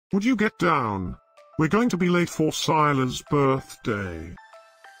Would you get down? We're going to be late for Cyla's birthday.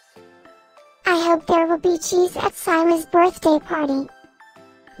 I hope there will be cheese at Cyla's birthday party.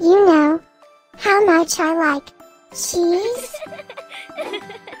 You know how much I like cheese.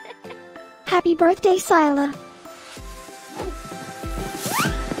 Happy birthday, Cyla.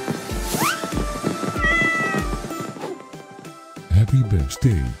 Happy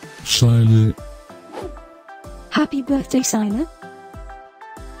birthday, Cyla. Happy birthday, Cyla.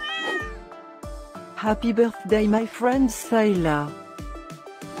 Happy birthday, my friend Cyla.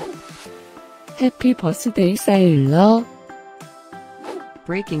 Happy birthday, Cyla.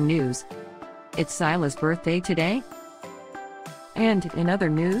 Breaking news. It's Cyla's birthday today. And in other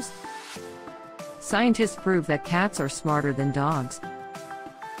news, scientists prove that cats are smarter than dogs.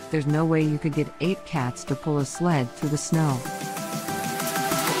 There's no way you could get 8 cats to pull a sled through the snow.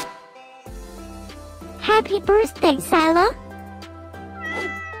 Happy birthday, Cyla.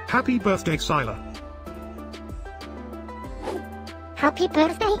 Happy birthday, Cyla. Happy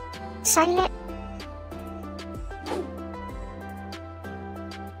birthday, Cyla.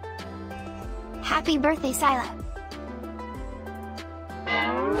 Happy birthday, Cyla.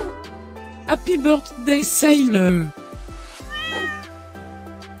 Happy birthday, Cyla.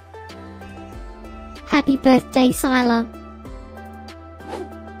 Happy birthday, Cyla.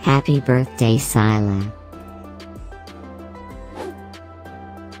 Happy birthday, Cyla.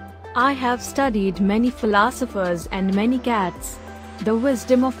 I have studied many philosophers and many cats. The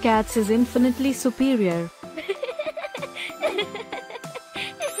wisdom of cats is infinitely superior.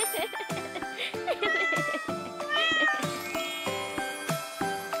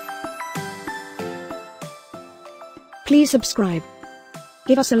 Please subscribe,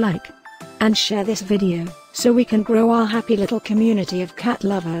 give us a like, and share this video, so we can grow our happy little community of cat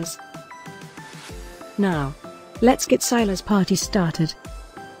lovers. Now, let's get Cyla's party started.